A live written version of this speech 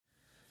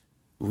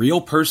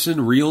Real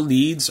Person, Real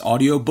Needs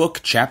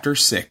Audiobook Chapter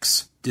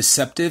 6,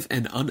 Deceptive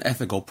and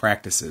Unethical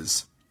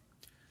Practices.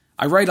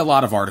 I write a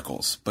lot of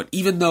articles, but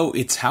even though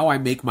it's how I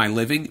make my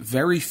living,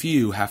 very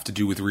few have to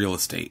do with real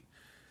estate.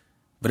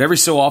 But every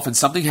so often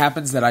something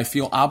happens that I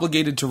feel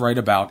obligated to write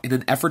about in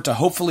an effort to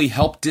hopefully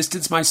help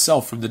distance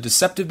myself from the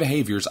deceptive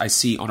behaviors I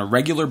see on a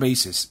regular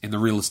basis in the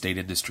real estate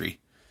industry.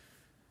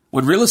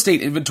 When real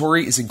estate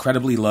inventory is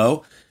incredibly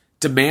low,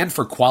 demand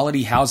for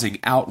quality housing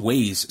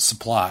outweighs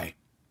supply.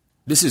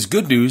 This is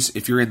good news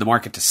if you're in the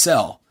market to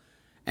sell,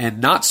 and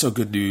not so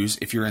good news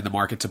if you're in the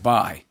market to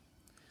buy.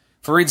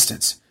 For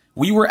instance,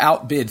 we were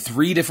outbid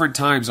 3 different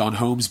times on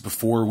homes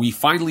before we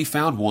finally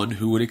found one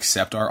who would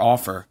accept our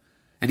offer.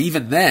 And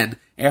even then,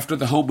 after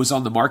the home was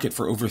on the market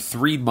for over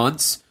 3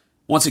 months,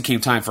 once it came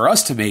time for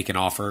us to make an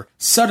offer,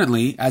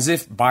 suddenly, as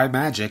if by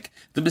magic,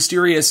 the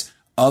mysterious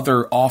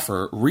other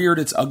offer reared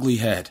its ugly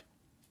head.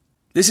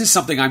 This is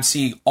something I'm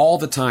seeing all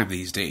the time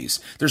these days.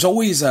 There's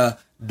always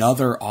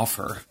another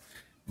offer.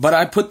 But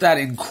I put that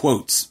in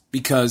quotes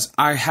because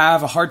I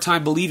have a hard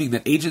time believing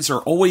that agents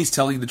are always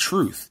telling the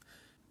truth.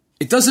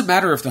 It doesn't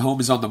matter if the home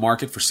is on the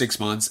market for 6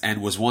 months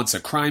and was once a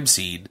crime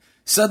scene.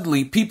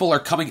 Suddenly, people are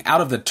coming out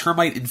of the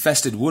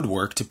termite-infested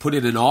woodwork to put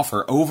in an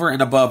offer over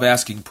and above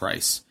asking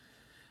price.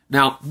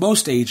 Now,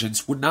 most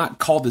agents would not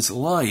call this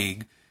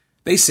lying.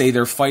 They say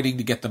they're fighting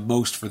to get the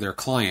most for their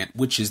client,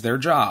 which is their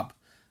job.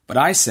 But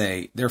I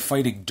say they're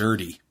fighting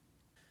dirty.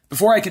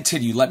 Before I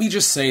continue, let me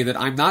just say that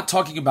I'm not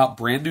talking about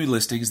brand new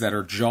listings that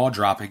are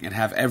jaw-dropping and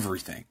have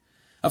everything.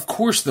 Of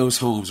course those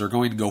homes are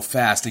going to go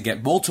fast and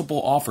get multiple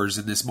offers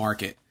in this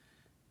market.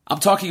 I'm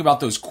talking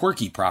about those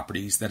quirky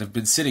properties that have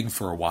been sitting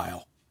for a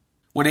while.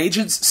 When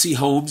agents see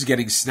homes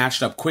getting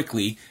snatched up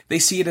quickly, they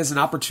see it as an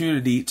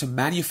opportunity to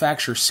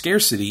manufacture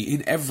scarcity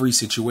in every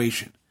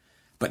situation.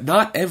 But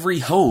not every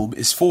home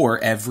is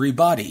for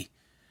everybody.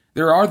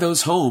 There are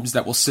those homes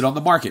that will sit on the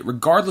market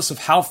regardless of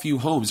how few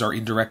homes are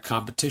in direct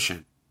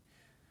competition.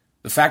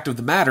 The fact of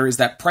the matter is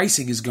that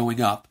pricing is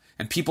going up,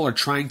 and people are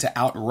trying to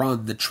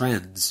outrun the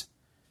trends.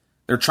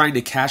 They're trying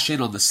to cash in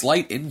on the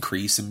slight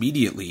increase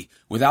immediately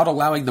without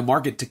allowing the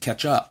market to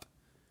catch up.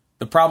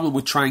 The problem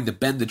with trying to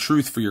bend the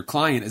truth for your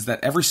client is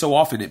that every so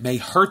often it may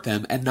hurt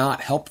them and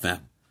not help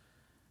them.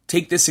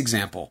 Take this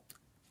example.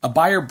 A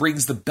buyer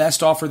brings the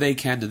best offer they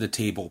can to the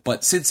table,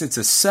 but since it's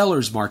a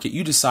seller's market,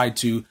 you decide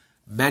to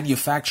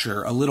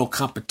manufacture a little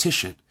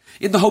competition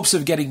in the hopes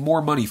of getting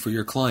more money for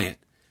your client.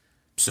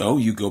 So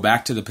you go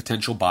back to the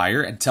potential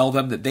buyer and tell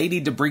them that they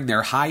need to bring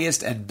their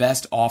highest and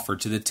best offer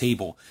to the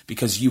table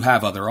because you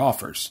have other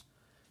offers.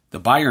 The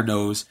buyer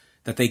knows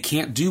that they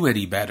can't do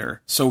any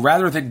better, so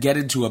rather than get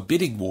into a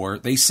bidding war,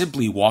 they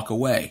simply walk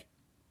away.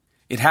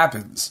 It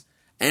happens,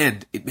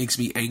 and it makes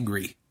me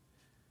angry.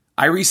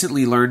 I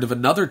recently learned of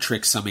another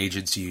trick some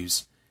agents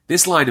use.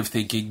 This line of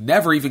thinking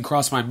never even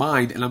crossed my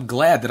mind, and I'm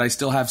glad that I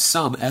still have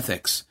some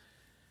ethics.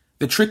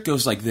 The trick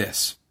goes like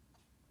this.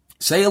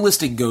 Say a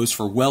listing goes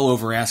for well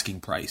over asking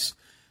price.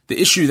 The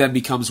issue then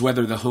becomes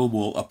whether the home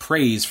will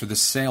appraise for the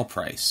sale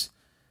price.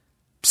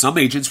 Some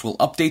agents will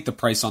update the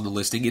price on the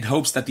listing in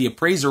hopes that the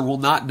appraiser will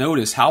not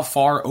notice how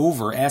far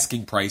over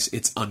asking price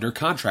it's under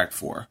contract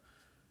for.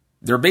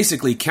 They're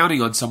basically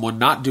counting on someone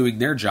not doing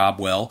their job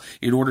well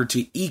in order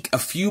to eke a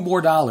few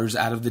more dollars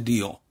out of the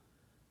deal.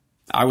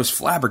 I was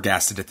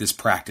flabbergasted at this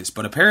practice,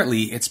 but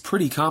apparently it's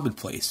pretty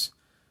commonplace.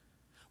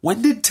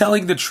 When did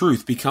telling the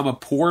truth become a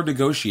poor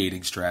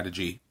negotiating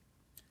strategy?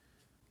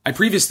 I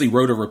previously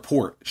wrote a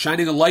report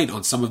shining a light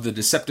on some of the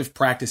deceptive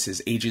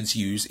practices agents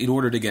use in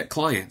order to get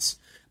clients,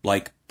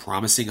 like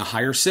promising a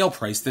higher sale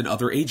price than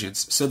other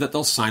agents so that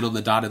they'll sign on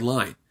the dotted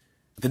line.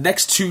 The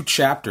next 2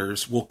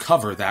 chapters will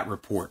cover that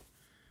report.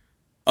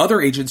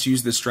 Other agents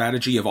use the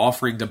strategy of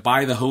offering to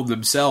buy the home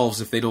themselves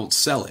if they don't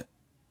sell it.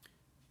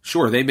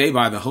 Sure, they may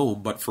buy the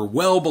home, but for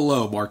well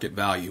below market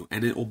value,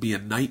 and it will be a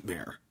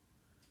nightmare.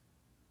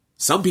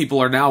 Some people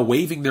are now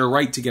waiving their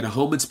right to get a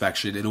home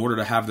inspection in order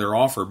to have their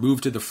offer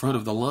moved to the front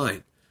of the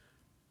line.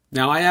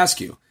 Now I ask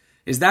you,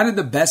 is that in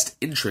the best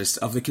interest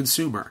of the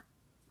consumer?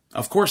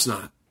 Of course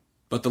not,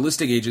 but the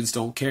listing agents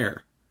don't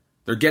care.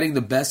 They're getting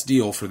the best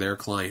deal for their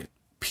client,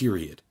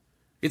 period.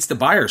 It's the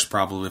buyer's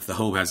problem if the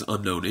home has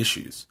unknown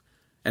issues.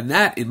 And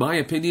that, in my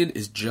opinion,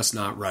 is just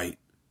not right.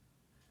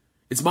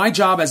 It's my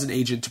job as an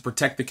agent to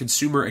protect the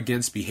consumer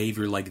against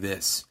behavior like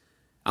this.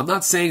 I'm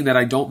not saying that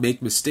I don't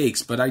make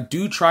mistakes, but I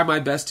do try my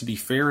best to be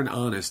fair and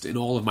honest in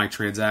all of my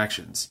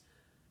transactions,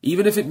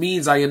 even if it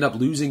means I end up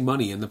losing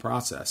money in the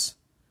process.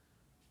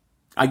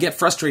 I get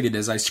frustrated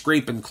as I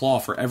scrape and claw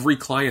for every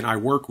client I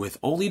work with,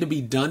 only to be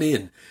done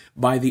in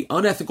by the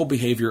unethical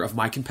behavior of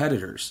my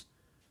competitors.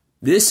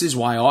 This is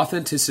why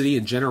authenticity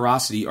and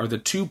generosity are the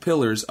 2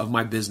 pillars of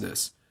my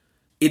business.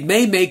 It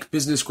may make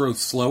business growth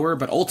slower,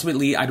 but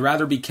ultimately I'd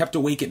rather be kept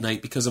awake at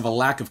night because of a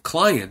lack of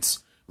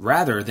clients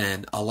rather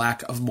than a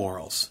lack of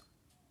morals.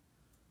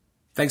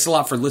 Thanks a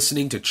lot for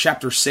listening to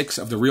Chapter 6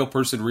 of the Real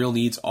Person, Real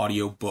Needs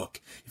audio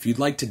book. If you'd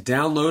like to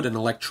download an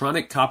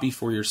electronic copy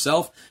for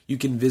yourself, you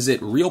can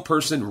visit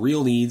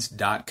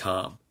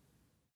realpersonrealneeds.com.